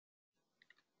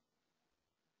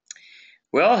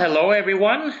Well, hello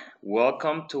everyone.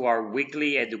 Welcome to our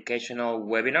weekly educational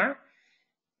webinar.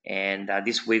 And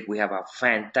this week we have a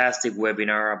fantastic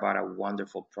webinar about a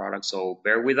wonderful product. So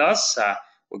bear with us.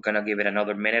 We're going to give it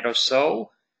another minute or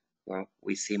so when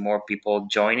we see more people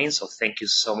joining. So thank you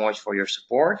so much for your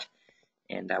support.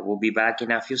 And we'll be back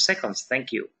in a few seconds.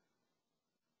 Thank you.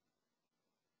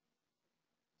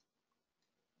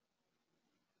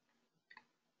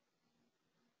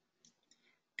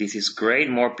 This is great.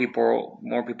 More people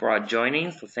are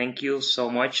joining. So thank you so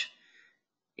much.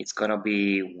 It's going to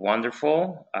be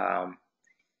wonderful.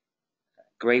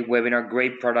 Great webinar,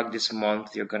 great product this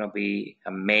month. You're going to be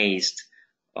amazed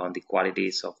on the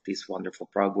qualities of this wonderful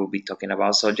product we'll be talking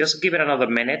about. So just give it another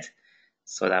minute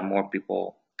so that more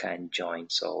people can join.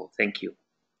 So thank you.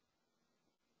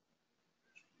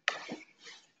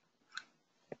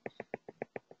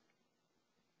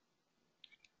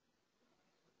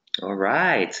 All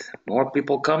right, more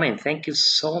people coming. Thank you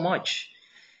so much.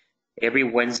 Every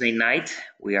Wednesday night,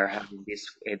 we are having these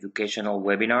educational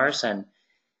webinars, and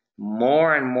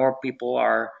more people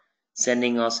are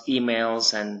sending us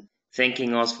emails and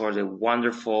thanking us for the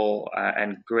wonderful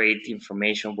and great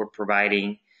information we're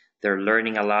providing. They're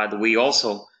learning a lot. We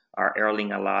also are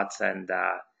learning a lot, and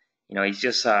it's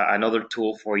just another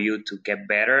tool for you to get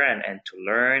better and to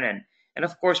learn and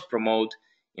of course promote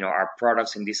our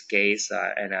products in this case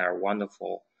and our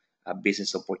wonderful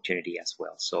business opportunity as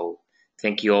well. So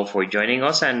thank you all for joining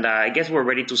us, and I guess we're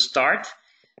ready to start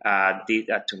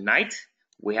tonight.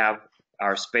 We have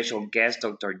our special guest,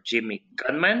 Dr. Jimmy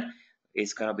Gutman.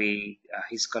 He's gonna be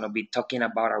talking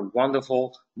about our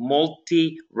wonderful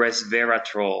multi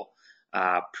resveratrol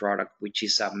product, which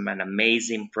is an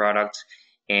amazing product,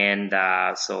 and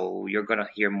so you're gonna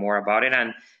hear more about it.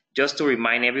 And just to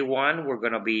remind everyone, we're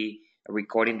gonna be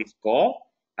recording this call,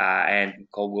 and the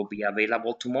call will be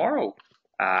available tomorrow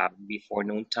before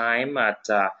noontime at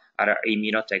our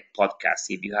Immunotech podcast.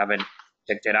 If you haven't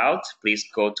checked it out, please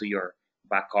go to your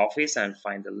back office and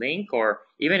find the link, or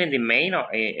even in the main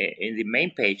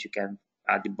page, you can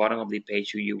at the bottom of the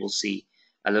page you will see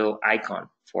a little icon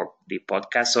for the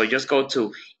podcast. So just go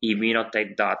to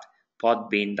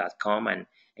immunotech.podbean.com and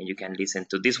you can listen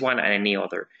to this one and any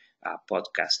other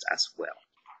podcast as well.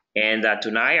 And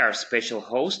tonight, our special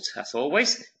host, as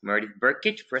always, Meredith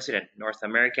Burkich, President, North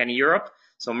America and Europe.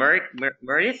 So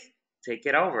Meredith, take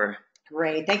it over.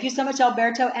 Great. Thank you so much,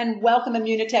 Alberto, and welcome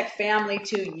Immunotech family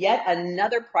to yet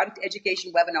another product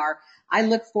education webinar. I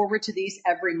look forward to these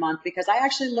every month because I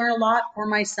actually learn a lot for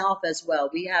myself as well.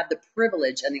 We have the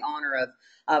privilege and the honor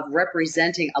of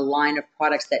representing a line of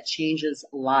products that changes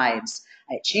lives.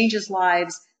 It changes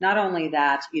lives. Not only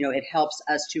that, it helps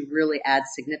us to really add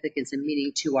significance and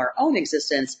meaning to our own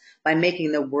existence by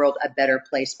making the world a better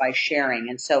place by sharing.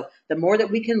 And so the more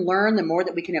that we can learn, the more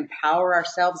that we can empower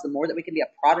ourselves, the more that we can be a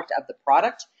product of the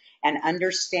product and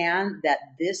understand that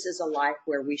this is a life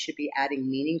where we should be adding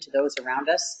meaning to those around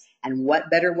us. And what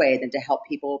better way than to help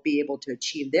people be able to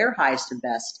achieve their highest and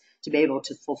best, to be able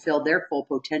to fulfill their full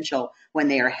potential when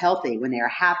they are healthy, when they are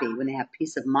happy, when they have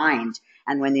peace of mind,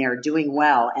 and when they are doing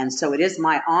well. And so it is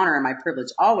my honor and my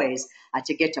privilege always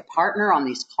to get to partner on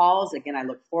these calls. Again, I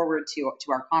look forward to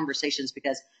our conversations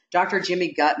because Dr.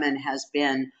 Jimmy Gutman has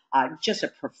been just a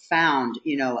profound,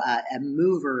 a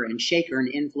mover and shaker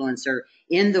and influencer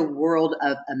in the world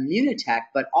of Immunotech,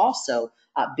 but also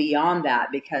beyond that,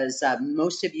 because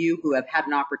most of you who have had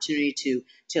an opportunity to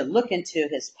look into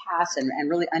his past and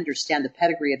really understand the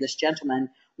pedigree of this gentleman,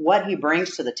 what he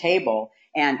brings to the table,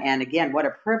 and again, what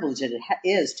a privilege it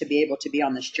is to be able to be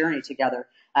on this journey together.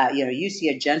 You see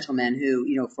a gentleman who,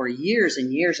 for years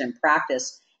and years in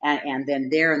practice, and then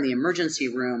there in the emergency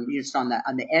room, just on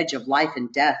the edge of life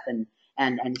and death and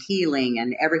healing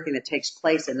and everything that takes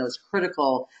place in those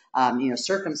critical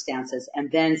circumstances,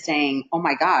 and then saying, oh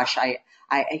my gosh,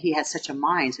 he has such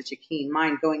a keen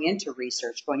mind, going into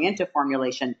research, going into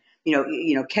formulation,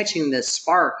 catching the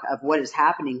spark of what is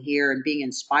happening here and being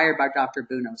inspired by Dr.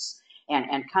 Bunos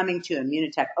and coming to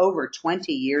Immunotech over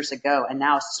 20 years ago and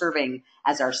now serving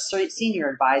as our senior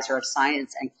advisor of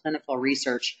science and clinical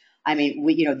research. I mean,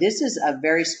 this is a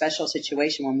very special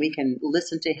situation when we can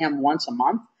listen to him once a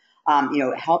month,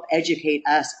 help educate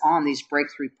us on these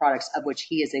breakthrough products, of which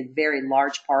he is a very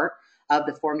large part of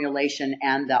the formulation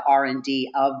and the R&D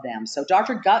of them. So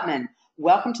Dr. Gutman,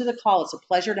 welcome to the call. It's a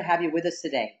pleasure to have you with us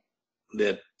today.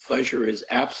 The pleasure is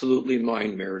absolutely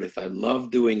mine, Meredith. I love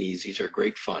doing these. These are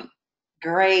great fun.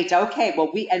 Great. Okay.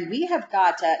 Well, we have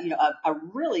got a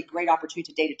really great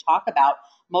opportunity today to talk about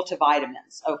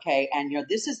multivitamins. Okay, and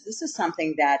this is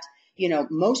something that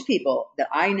most people that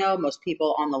I know, most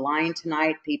people on the line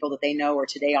tonight, people that they know or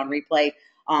today on replay,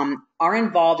 are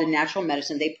involved in natural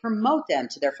medicine. They promote them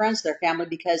to their friends, their family,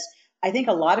 because I think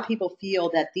a lot of people feel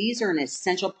that these are an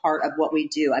essential part of what we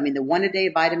do. I mean, the one a day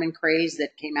vitamin craze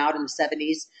that came out in the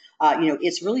 70s,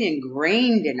 it's really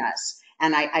ingrained in us.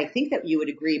 And I think that you would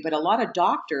agree, but a lot of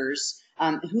doctors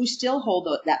who still hold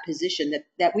that position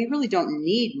that we really don't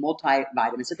need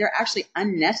multivitamins, that they're actually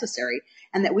unnecessary,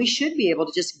 and that we should be able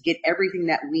to just get everything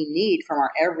that we need from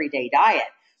our everyday diet.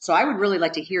 So I would really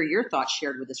like to hear your thoughts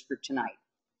shared with this group tonight.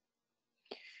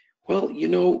 Well,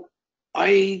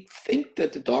 I think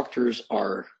that the doctors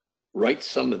are right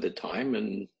some of the time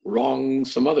and wrong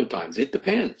some other times. It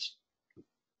depends.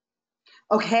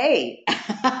 Okay.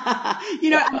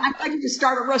 I'm going to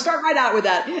start right out with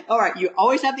that. All right. You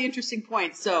always have the interesting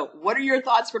points. So what are your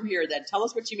thoughts from here then? Tell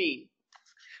us what you mean.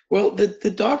 Well,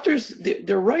 the doctors,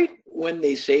 they're right when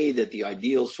they say that the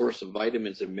ideal source of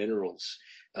vitamins and minerals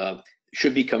uh,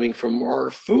 should be coming from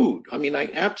our food. I mean, I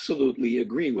absolutely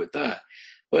agree with that.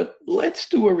 But let's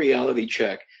do a reality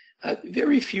check.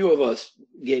 Very few of us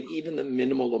get even the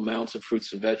minimal amounts of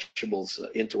fruits and vegetables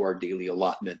into our daily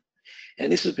allotment.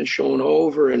 And this has been shown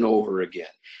over and over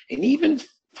again. And even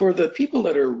for the people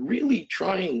that are really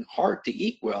trying hard to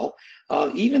eat well,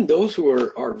 even those who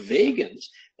are vegans,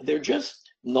 they're just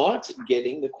not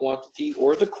getting the quantity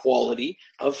or the quality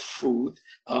of food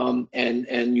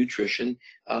and nutrition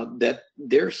that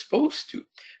they're supposed to.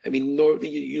 I mean,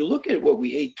 you look at what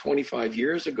we ate 25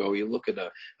 years ago, you look at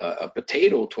a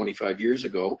potato 25 years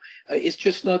ago, it's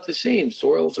just not the same.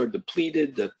 Soils are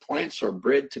depleted, the plants are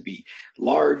bred to be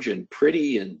large and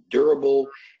pretty and durable,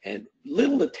 and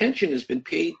little attention has been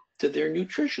paid to their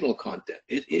nutritional content.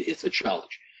 It's a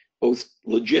challenge, both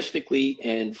logistically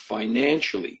and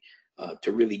financially,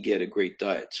 to really get a great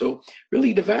diet. So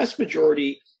really the vast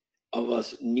majority of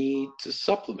us need to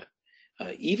supplement,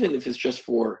 even if it's just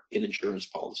for an insurance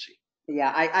policy.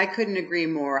 Yeah, I couldn't agree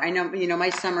more. I know, my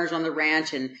summers on the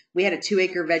ranch, and we had a 2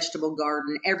 acre vegetable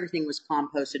garden. Everything was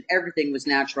composted, everything was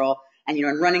natural. And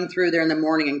running through there in the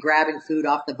morning and grabbing food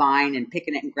off the vine and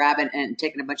picking it and grabbing it and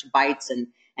taking a bunch of bites and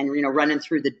running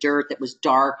through the dirt that was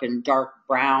dark and dark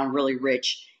brown, really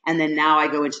rich. And then now I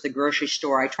go into the grocery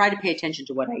store. I try to pay attention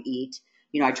to what I eat.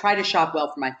 I try to shop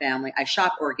well for my family. I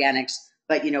shop organics,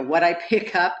 but what I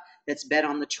pick up that's been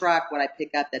on the truck, what I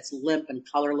pick up that's limp and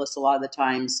colorless a lot of the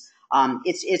times,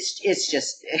 it's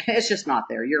just not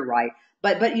there. You're right.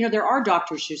 But there are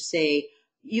doctors who say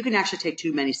you can actually take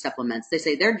too many supplements. They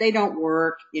say they don't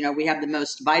work. We have the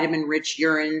most vitamin rich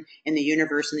urine in the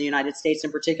universe, in the United States,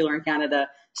 in particular in Canada.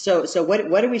 So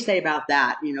what do we say about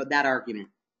that? That argument.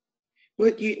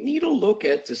 But you need to look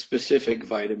at the specific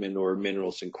vitamin or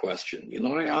minerals in question.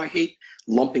 I hate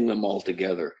lumping them all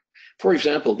together. For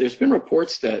example, there's been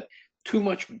reports that too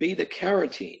much beta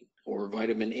carotene or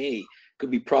vitamin A could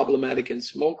be problematic in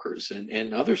smokers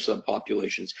and other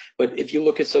subpopulations. But if you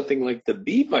look at something like the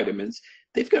B vitamins,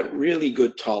 they've got really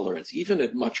good tolerance, even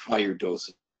at much higher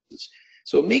doses.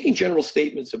 So making general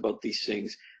statements about these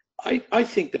things, I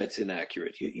think that's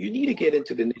inaccurate. You need to get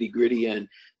into the nitty gritty, and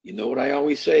you know what I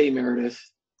always say, Meredith?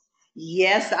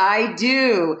 Yes, I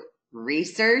do.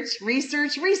 Research,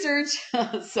 research, research.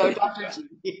 So, Dr.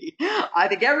 G, I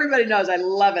think everybody knows. I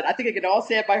love it. I think I can all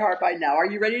say it by heart by now. Are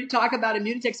you ready to talk about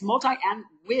Immunitech's multi and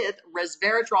with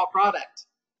Resveratrol product?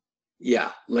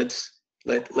 Yeah, let's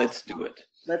do it.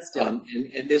 Let's do it.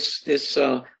 And this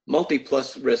multi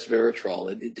plus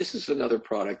resveratrol, this is another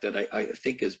product that I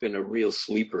think has been a real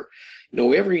sleeper.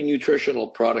 Every nutritional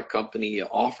product company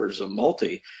offers a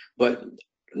multi, but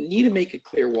need to make it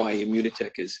clear why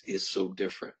Immunitech is so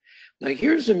different. Now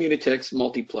here's Immunitech's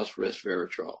multi plus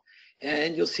resveratrol,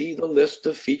 and you'll see the list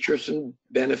of features and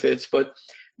benefits, but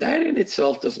that in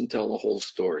itself doesn't tell the whole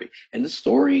story. And the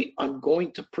story I'm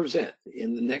going to present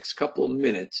in the next couple of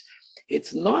minutes,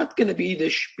 it's not going to be the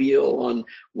spiel on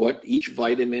what each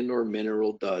vitamin or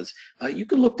mineral does. You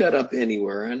can look that up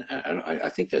anywhere, and I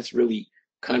think that's really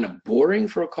kind of boring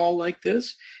for a call like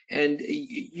this, and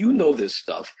you know this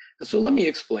stuff. So let me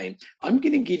explain. I'm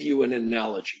going to give you an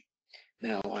analogy.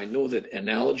 Now, I know that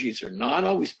analogies are not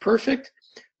always perfect,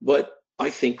 but I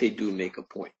think they do make a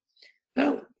point.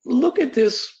 Now, look at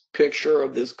this picture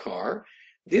of this car.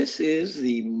 This is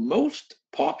the most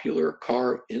popular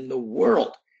car in the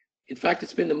world. In fact,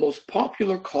 it's been the most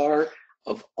popular car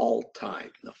of all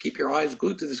time. Now, keep your eyes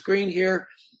glued to the screen here.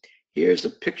 Here's a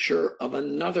picture of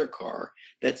another car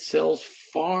that sells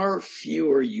far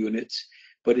fewer units,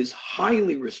 but is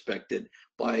highly respected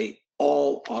by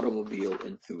all automobile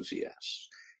enthusiasts.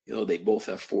 You know, they both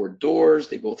have 4 doors,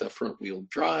 they both have front wheel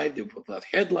drive, they both have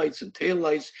headlights and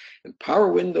taillights and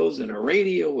power windows and a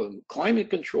radio and climate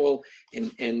control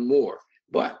and more.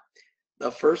 But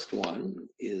the first one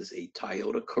is a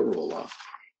Toyota Corolla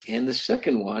and the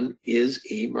second one is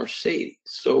a Mercedes.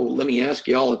 So let me ask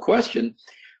you all a question.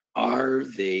 Are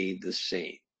they the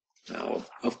same? Now,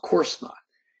 of course not.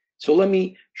 So let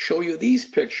me show you these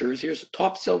pictures. Here's a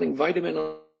top-selling vitamin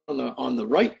on the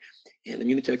right and the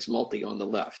Immunitex Multi on the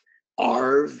left.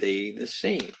 Are they the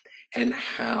same? And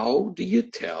how do you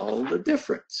tell the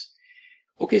difference?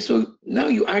 Okay, so now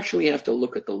you actually have to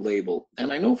look at the label.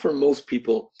 And I know for most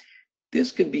people,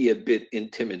 this can be a bit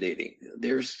intimidating.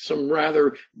 There's some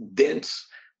rather dense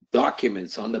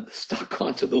documents stuck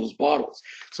onto those bottles.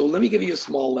 So let me give you a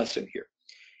small lesson here.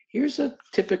 Here's a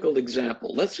typical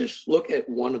example. Let's just look at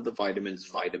one of the vitamins,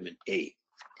 vitamin A.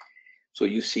 So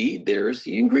you see, there's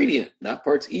the ingredient. That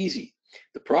part's easy.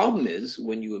 The problem is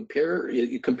when you compare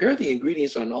the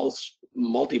ingredients on all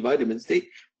multivitamins,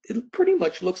 it pretty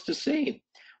much looks the same.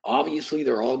 Obviously,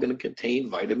 they're all going to contain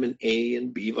vitamin A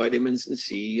and B vitamins and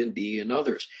C and D and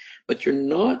others, but you're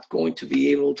not going to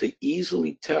be able to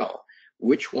easily tell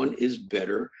which one is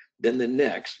better than the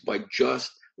next by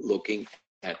just looking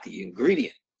at the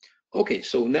ingredient. Okay,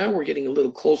 so now we're getting a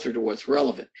little closer to what's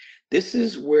relevant. This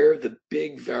is where the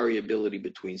big variability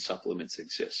between supplements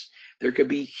exists. There could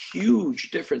be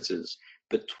huge differences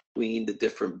between the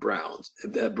different brands,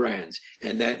 and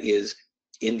that is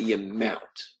in the amount.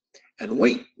 And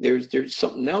wait, there's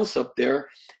something else up there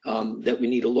that we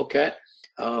need to look at.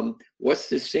 What's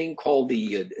this thing called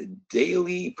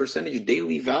the percentage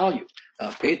daily value?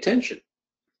 Pay attention.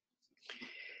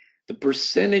 The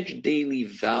percentage daily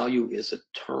value is a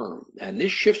term, and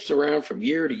this shifts around from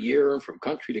year to year and from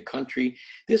country to country.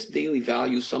 This daily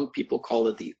value, some people call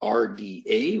it the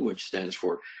RDA, which stands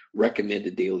for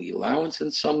recommended daily allowance,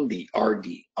 and some the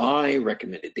RDI,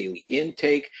 recommended daily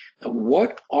intake. Now,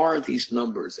 what are these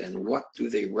numbers and what do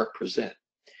they represent?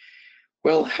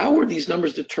 Well, how are these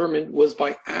numbers determined was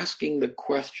by asking the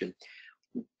question,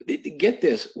 get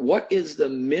this, what is the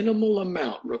minimal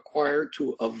amount required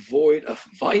to avoid a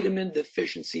vitamin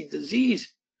deficiency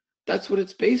disease? That's what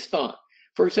it's based on.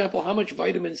 For example, how much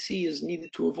vitamin C is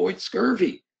needed to avoid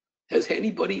scurvy? Has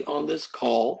anybody on this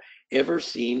call ever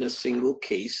seen a single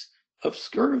case of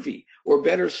scurvy? Or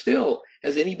better still,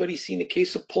 has anybody seen a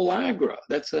case of pellagra?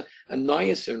 That's a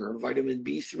niacin or vitamin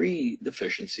B3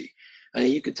 deficiency. And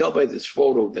you can tell by this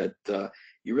photo that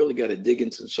you really got to dig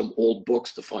into some old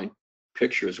books to find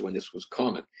pictures when this was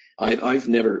common. I've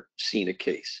never seen a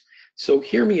case. So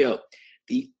hear me out.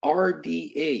 The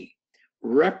RDA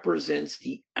represents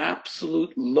the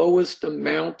absolute lowest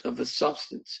amount of a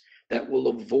substance that will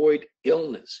avoid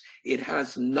illness. It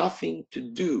has nothing to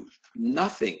do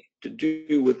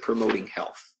with promoting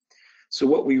health. So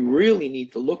what we really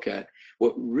need to look at,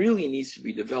 what really needs to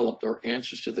be developed are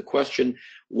answers to the question,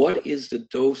 what is the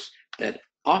dose that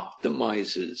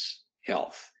optimizes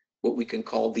health? What we can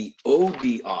call the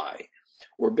ODI,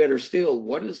 or better still,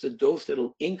 what is the dose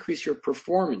that'll increase your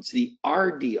performance, the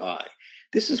RDI?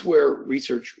 This is where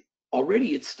research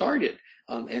already it started,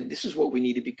 and this is what we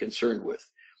need to be concerned with.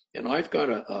 And I've got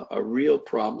a real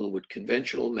problem with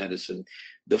conventional medicine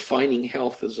defining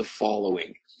health as the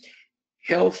following.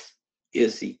 Health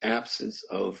is the absence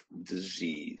of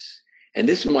disease. And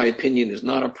this, in my opinion, is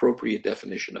not an appropriate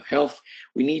definition of health.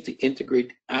 We need to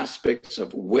integrate aspects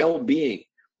of well-being,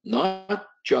 not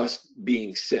just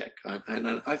being sick.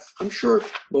 And I'm sure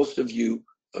most of you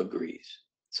agrees.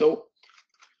 So,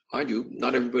 mind you,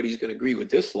 not everybody's going to agree with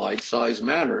this slide, size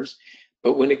matters.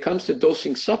 But when it comes to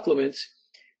dosing supplements,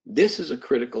 this is a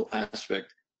critical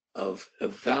aspect of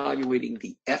evaluating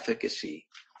the efficacy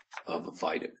of a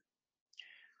vitamin.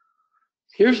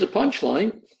 Here's the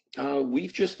punchline.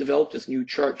 We've just developed this new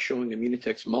chart showing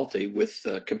Immunitex Multi with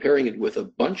comparing it with a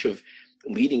bunch of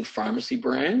leading pharmacy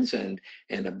brands and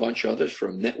a bunch of others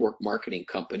from network marketing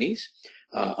companies.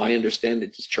 I understand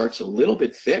that this chart's a little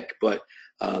bit thick, but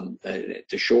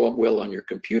to show up well on your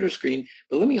computer screen.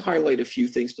 But let me highlight a few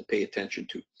things to pay attention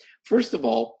to. First of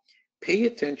all, pay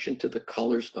attention to the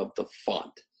colors of the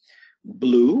font.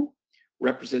 Blue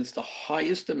represents the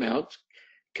highest amount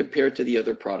compared to the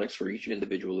other products for each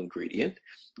individual ingredient.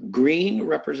 Green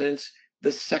represents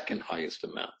the second highest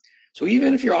amount. So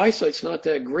even if your eyesight's not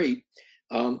that great,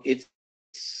 it's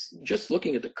just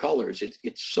looking at the colors,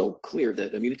 it's so clear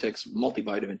that Immunitex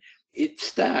multivitamin, it's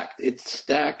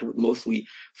stacked with mostly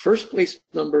first place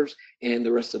numbers and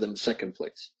the rest of them second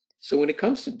place. So when it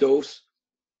comes to dose,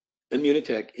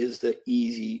 Immunitech is the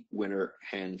easy winner,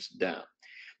 hands down.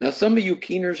 Now, some of you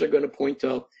keeners are going to point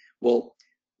out, well,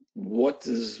 what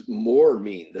does more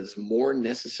mean? Does more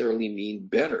necessarily mean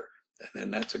better?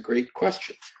 And that's a great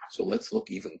question. So let's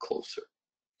look even closer.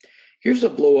 Here's a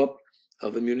blow up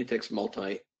of Immunitex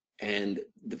Multi and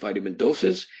the vitamin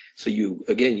doses. So you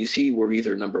see we're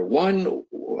either number one,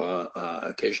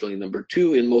 occasionally number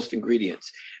two in most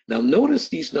ingredients. Now notice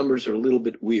these numbers are a little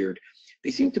bit weird. They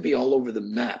seem to be all over the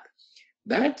map.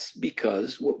 That's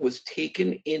because what was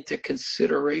taken into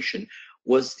consideration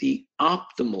was the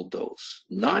optimal dose,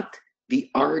 not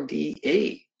the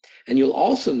RDA. And you'll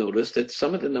also notice that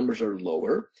some of the numbers are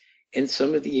lower and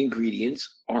some of the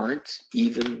ingredients aren't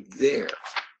even there.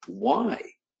 Why?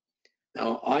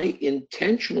 Now, I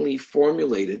intentionally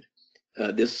formulated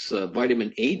this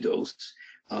vitamin A dose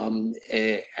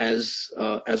as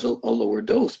a lower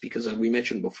dose because, as we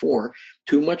mentioned before,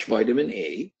 too much vitamin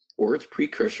A or its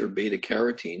precursor beta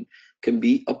carotene can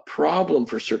be a problem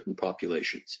for certain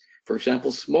populations. For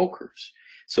example, smokers.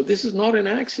 So this is not an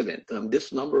accident.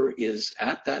 This number is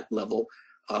at that level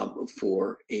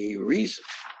for a reason.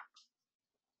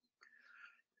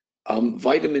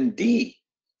 Vitamin D.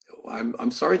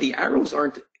 I'm sorry, the arrows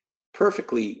aren't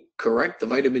perfectly correct. The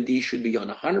vitamin D should be on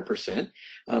 100%.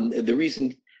 The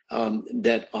reason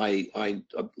that I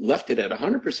left it at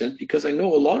 100% because I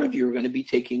know a lot of you are going to be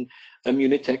taking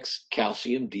Immunitex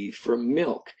Calcium D from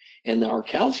milk. And our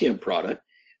calcium product,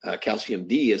 Calcium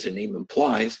D, as the name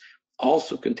implies,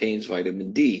 also contains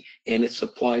vitamin D. And it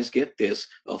supplies, get this,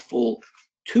 a full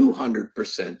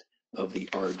 200% of the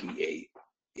RDA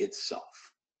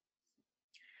itself.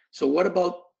 So what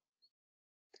about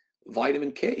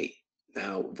vitamin K?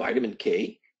 Now, vitamin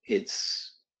K,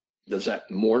 does that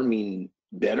more mean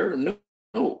better?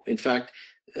 No. In fact,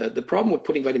 the problem with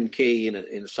putting vitamin K in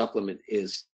a supplement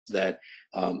is that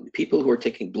people who are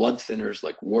taking blood thinners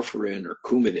like warfarin or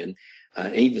Coumadin,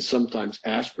 and even sometimes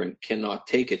aspirin, cannot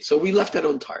take it. So we left that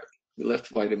entirely. We left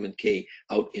vitamin K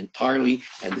out entirely,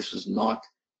 and this was not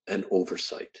an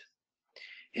oversight.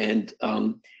 And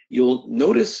you'll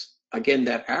notice, again,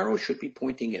 that arrow should be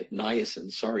pointing at niacin.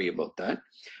 Sorry about that.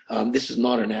 This is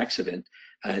not an accident.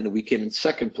 And we came in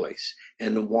second place.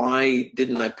 And why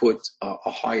didn't I put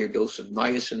a higher dose of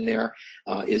niacin there?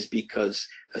 Is because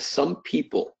some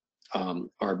people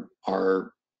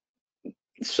are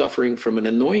suffering from an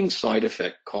annoying side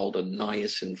effect called a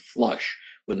niacin flush.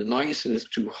 When the niacin is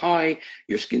too high,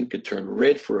 your skin could turn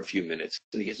red for a few minutes.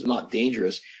 It's not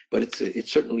dangerous, but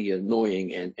it's certainly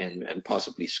annoying and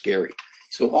possibly scary.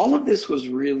 So all of this was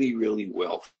really, really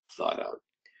well thought out.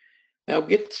 Now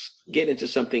get into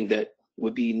something that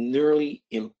would be nearly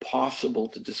impossible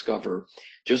to discover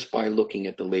just by looking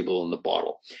at the label on the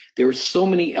bottle. There are so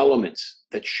many elements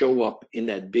that show up in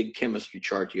that big chemistry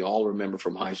chart you all remember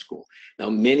from high school. Now,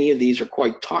 many of these are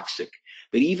quite toxic,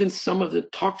 but even some of the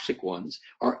toxic ones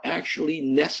are actually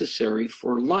necessary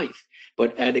for life,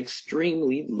 but at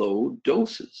extremely low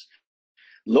doses.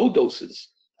 Low doses,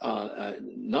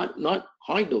 not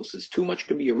high doses. Too much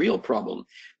can be a real problem,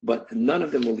 but none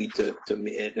of them will lead to,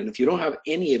 and if you don't have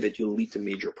any of it, you'll lead to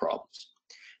major problems.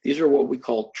 These are what we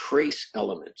call trace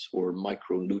elements or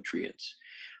micronutrients.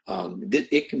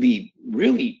 It can be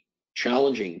really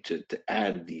challenging to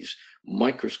add these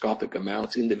microscopic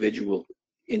amounts individual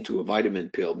into a vitamin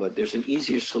pill, but there's an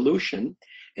easier solution,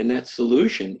 and that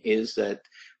solution is that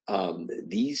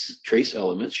these trace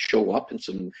elements show up in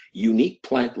some unique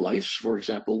plant life. For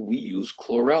example, we use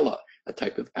chlorella, a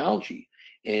type of algae,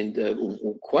 and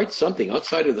quite something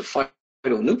outside of the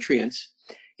phytonutrients.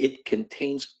 It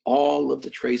contains all of the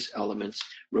trace elements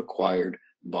required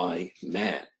by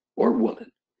man or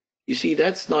woman. You see,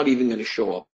 that's not even going to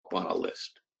show up on a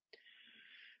list.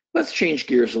 Let's change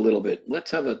gears a little bit. Let's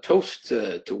have a toast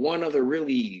to one other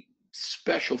really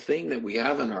special thing that we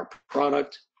have in our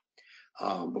product.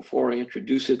 Before I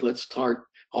introduce it, let's start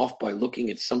off by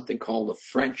looking at something called the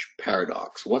French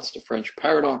paradox. What's the French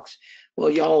paradox?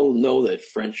 Well, y'all know that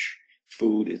French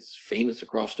food is famous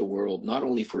across the world, not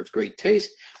only for its great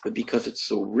taste, but because it's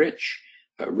so rich.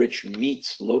 Rich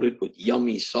meats loaded with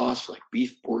yummy sauce like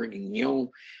beef bourguignon,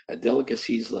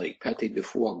 delicacies like pâté de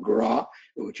foie gras,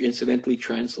 which incidentally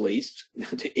translates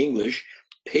to English,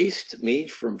 paste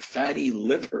made from fatty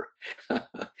liver.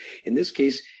 In this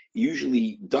case,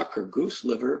 usually duck or goose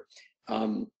liver,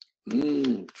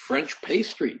 French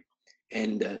pastry.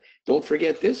 And don't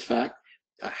forget this fact,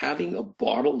 having a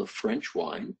bottle of French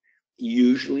wine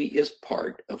usually is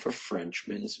part of a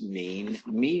Frenchman's main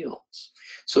meals.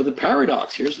 So the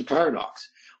paradox, here's the paradox.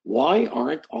 Why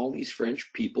aren't all these French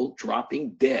people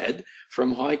dropping dead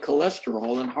from high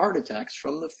cholesterol and heart attacks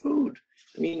from the food?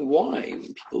 I mean, why?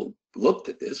 People looked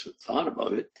at this and thought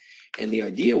about it, and the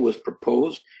idea was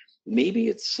proposed, maybe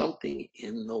it's something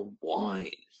in the wine.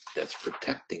 that's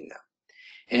protecting them.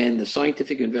 And the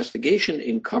scientific investigation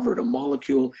uncovered a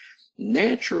molecule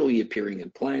naturally appearing in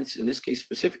plants, in this case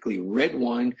specifically red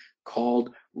wine,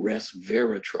 called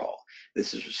resveratrol.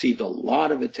 This has received a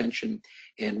lot of attention,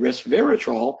 and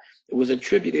resveratrol was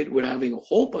attributed with having a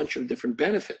whole bunch of different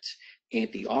benefits: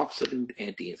 antioxidant,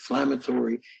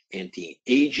 anti-inflammatory,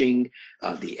 anti-aging.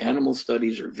 The animal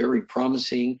studies are very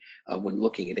promising when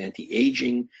looking at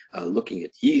anti-aging, looking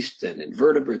at yeast and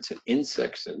invertebrates and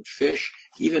insects and fish,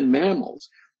 even mammals.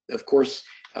 Of course,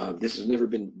 this has never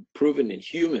been proven in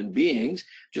human beings.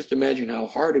 Just imagine how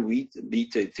hard it would be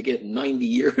to get 90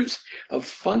 years of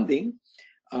funding.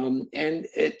 And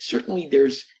certainly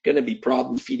there's going to be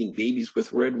problems feeding babies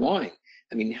with red wine.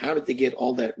 I mean, how did they get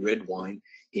all that red wine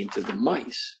into the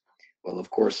mice? Well, of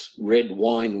course, red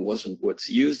wine wasn't what's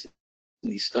used in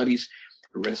these studies.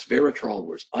 Resveratrol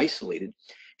was isolated.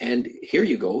 And here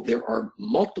you go, there are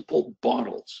multiple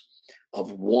bottles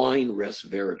of wine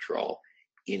resveratrol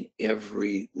in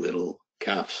every little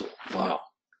capsule. Wow.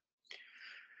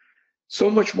 So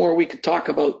much more we could talk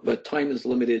about, but time is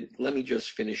limited. Let me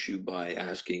just finish you by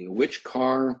asking, which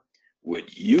car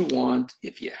would you want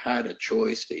if you had a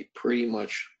choice? They pretty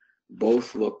much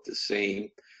both look the same.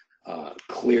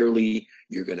 Clearly,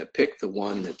 you're going to pick the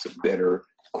one that's a better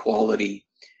quality.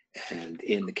 And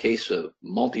in the case of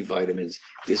multivitamins,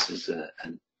 this is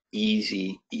an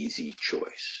easy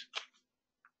choice.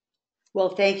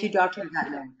 Well, thank you, Dr.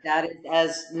 Gutman. That is,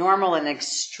 as normal, an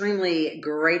extremely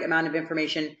great amount of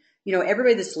information. You know,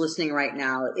 everybody that's listening right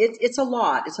now, it's a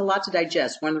lot. It's a lot to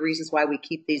digest. One of the reasons why we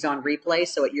keep these on replay,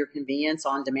 so at your convenience,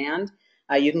 on demand,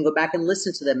 you can go back and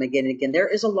listen to them again and again. There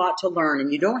is a lot to learn,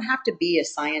 and you don't have to be a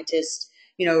scientist,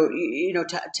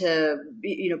 to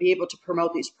be able to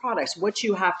promote these products. What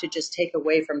you have to just take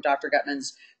away from Dr.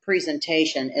 Gutman's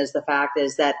presentation is the fact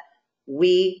is that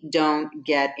we don't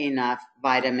get enough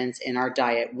vitamins in our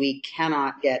diet. We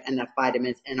cannot get enough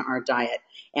vitamins in our diet.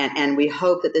 And we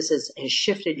hope that this has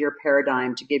shifted your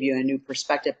paradigm to give you a new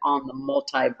perspective on the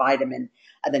multivitamin,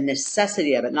 the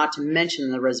necessity of it, not to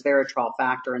mention the resveratrol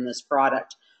factor in this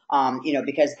product.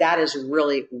 Because that is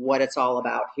really what it's all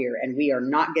about here. And we are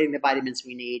not getting the vitamins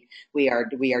we need. We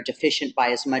are deficient by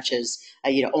as much as,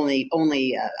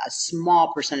 only a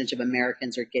small percentage of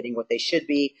Americans are getting what they should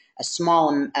be. A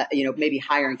small, maybe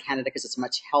higher in Canada because it's a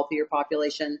much healthier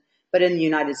population. But in the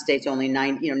United States, only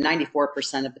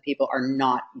 94% of the people are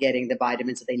not getting the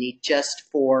vitamins that they need just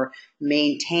for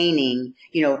maintaining,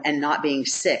 and not being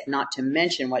sick, not to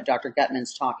mention what Dr.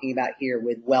 Gutman's talking about here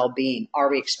with well-being. Are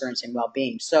we experiencing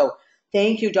well-being? So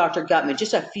thank you, Dr. Gutman.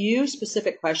 Just a few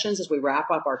specific questions as we wrap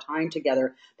up our time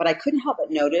together. But I couldn't help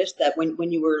but notice that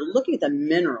when you were looking at the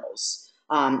minerals,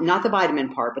 not the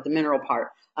vitamin part, but the mineral part,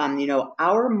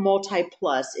 our Multi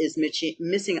Plus is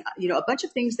missing, a bunch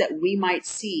of things that we might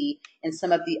see in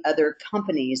some of the other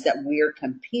companies that we're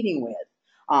competing with.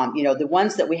 The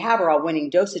ones that we have are all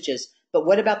winning dosages, but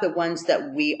what about the ones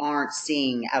that we aren't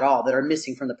seeing at all, that are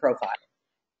missing from the profile?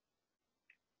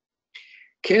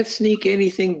 Can't sneak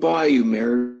anything by you,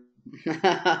 Mary.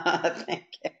 Thank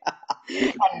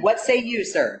you. And what say you,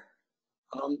 sir?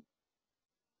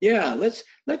 Yeah, let's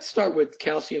start with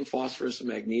calcium, phosphorus, and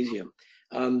magnesium.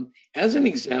 As an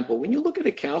example, when you look at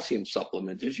a calcium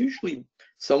supplement, there's usually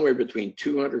somewhere between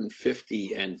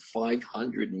 250 and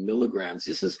 500 milligrams.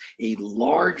 This is a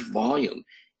large volume,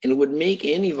 and it would make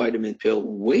any vitamin pill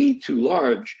way too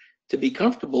large to be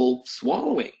comfortable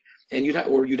swallowing, and you'd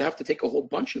have to take a whole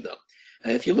bunch of them.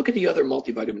 If you look at the other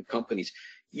multivitamin companies,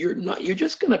 you're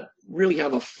just going to really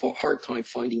have a hard time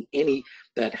finding any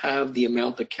that have the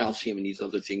amount of calcium in these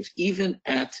other things, even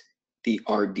at the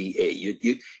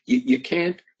RDA. You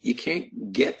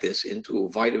can't get this into a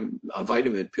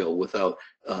vitamin pill without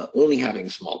only having a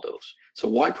small dose. So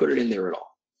why put it in there at all?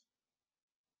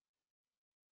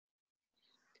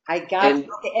 I got it.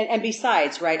 Okay. And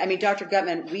besides, right? I mean, Dr.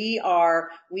 Gutman, we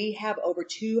have over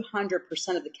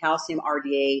 200% of the calcium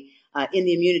RDA in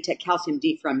the Immunotech Calcium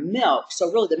D from milk.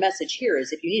 So really, the message here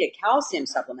is, if you need a calcium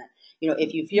supplement,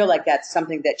 if you feel like that's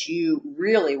something that you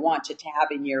really want to have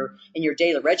in your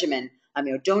daily regimen,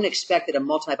 don't expect that a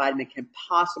multivitamin can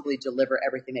possibly deliver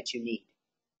everything that you need.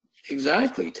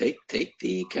 Exactly. Take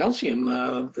the calcium,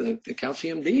 the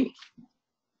calcium D.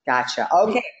 Gotcha.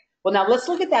 Okay. Well, now let's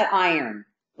look at that iron.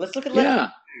 Let's look at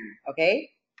iron. Okay.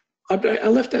 I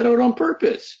left that out on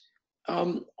purpose.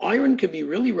 Iron can be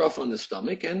really rough on the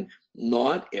stomach, and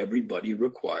not everybody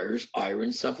requires iron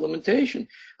supplementation.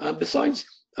 Besides,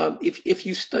 if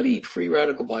you study free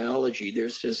radical biology,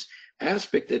 there's this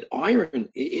aspect that iron,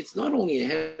 it's not only a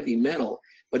heavy metal,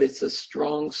 but it's a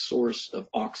strong source of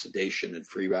oxidation and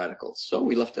free radicals. So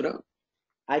we left it out.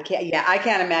 I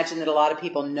can't imagine that a lot of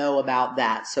people know about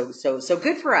that. So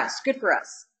good for us. Good for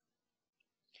us.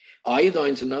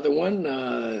 Iodine's another one.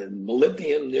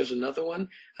 Molybdenum, there's another one.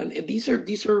 And these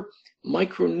are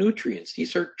micronutrients.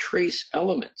 These are trace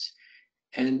elements.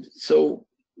 And so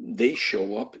they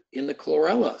show up in the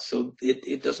chlorella. So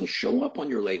it doesn't show up on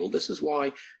your label. This is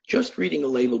why just reading a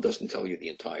label doesn't tell you the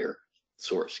entire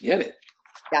source. Get it?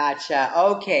 Gotcha.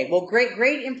 Okay. Well,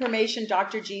 great information,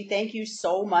 Dr. G. Thank you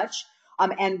so much.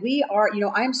 And we are,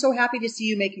 I'm so happy to see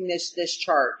you making this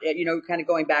chart, kind of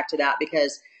going back to that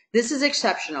because this is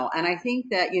exceptional. And I think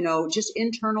that, just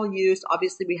internal use,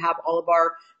 obviously we have all of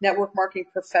our network marketing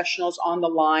professionals on the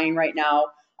line right now.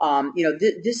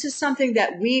 This is something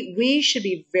that we should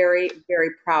be very, very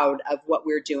proud of what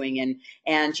we're doing.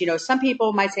 And, some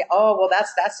people might say, oh, well,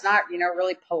 that's not,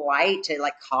 really polite to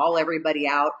like call everybody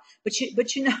out. But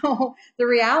the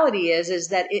reality is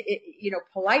that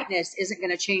politeness isn't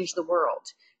going to change the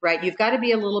world, right? You've got to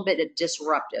be a little bit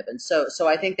disruptive, and so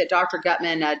I think that Dr.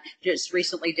 Gutman just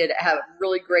recently did have a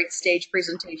really great stage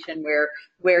presentation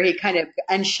where he kind of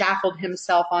unshackled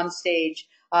himself on stage,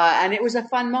 and it was a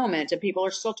fun moment, and people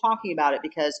are still talking about it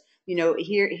because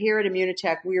here at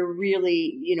Immunotech we're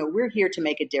really we're here to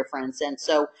make a difference, and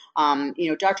so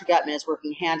Dr. Gutman is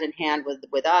working hand in hand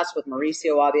with us, with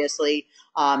Mauricio, obviously,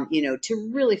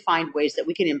 to really find ways that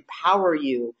we can empower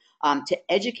you to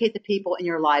educate the people in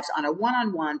your lives on a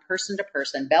one-on-one,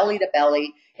 person-to-person,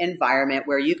 belly-to-belly environment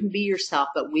where you can be yourself,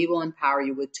 but we will empower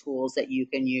you with tools that you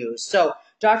can use. So,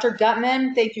 Dr.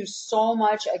 Gutman, thank you so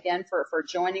much again for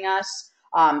joining us.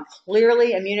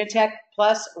 Clearly, Immunotech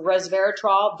plus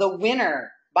Resveratrol, the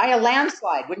winner by a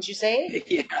landslide, wouldn't you say?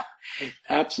 Yeah,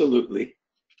 absolutely.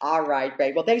 All right,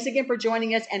 great. Well, thanks again for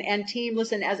joining us, and team.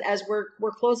 Listen, as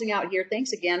we're closing out here,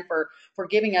 thanks again for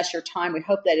giving us your time. We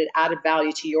hope that it added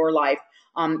value to your life.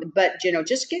 But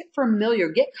just get familiar,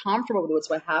 get comfortable with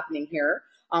what's happening here,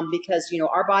 because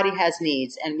our body has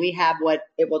needs, and we have what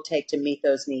it will take to meet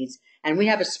those needs. And we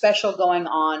have a special going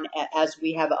on as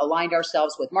we have aligned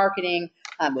ourselves with marketing,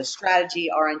 with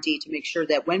strategy, R&D, to make sure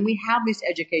that when we have these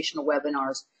educational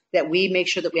webinars, that we make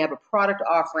sure that we have a product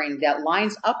offering that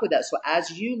lines up with us. So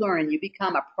as you learn, you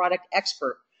become a product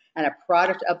expert and a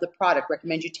product of the product.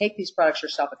 Recommend you take these products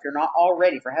yourself if you're not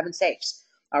already, for heaven's sakes.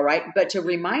 All right. But to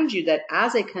remind you that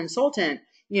as a consultant,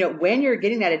 when you're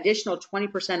getting that additional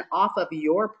 20% off of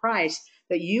your price,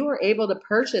 that you are able to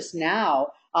purchase now,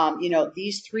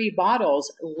 these 3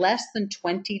 bottles less than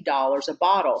 $20 a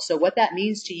bottle. So what that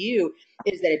means to you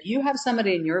is that if you have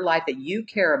somebody in your life that you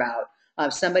care about,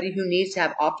 somebody who needs to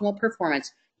have optimal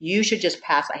performance, you should just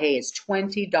pass. Hey, it's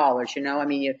 $20. I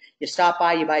mean, you stop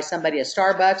by, you buy somebody a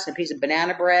Starbucks and a piece of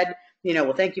banana bread.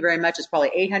 Well, thank you very much. It's probably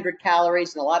 800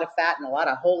 calories and a lot of fat and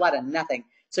a whole lot of nothing.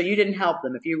 So you didn't help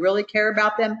them. If you really care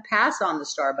about them, pass on the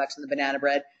Starbucks and the banana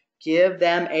bread. Give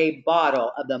them a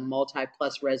bottle of the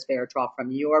Multi-Plus Resveratrol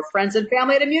from your friends and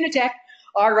family at Immunotech.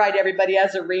 All right, everybody,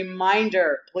 as a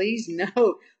reminder, please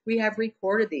note we have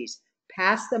recorded these.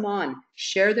 Pass them on,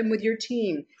 share them with your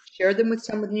team, share them with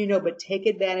someone you know, but take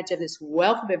advantage of this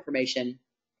wealth of information.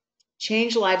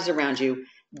 Change lives around you.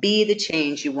 Be the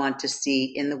change you want to see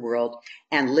in the world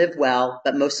and live well,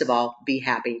 but most of all, be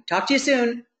happy. Talk to you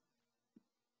soon.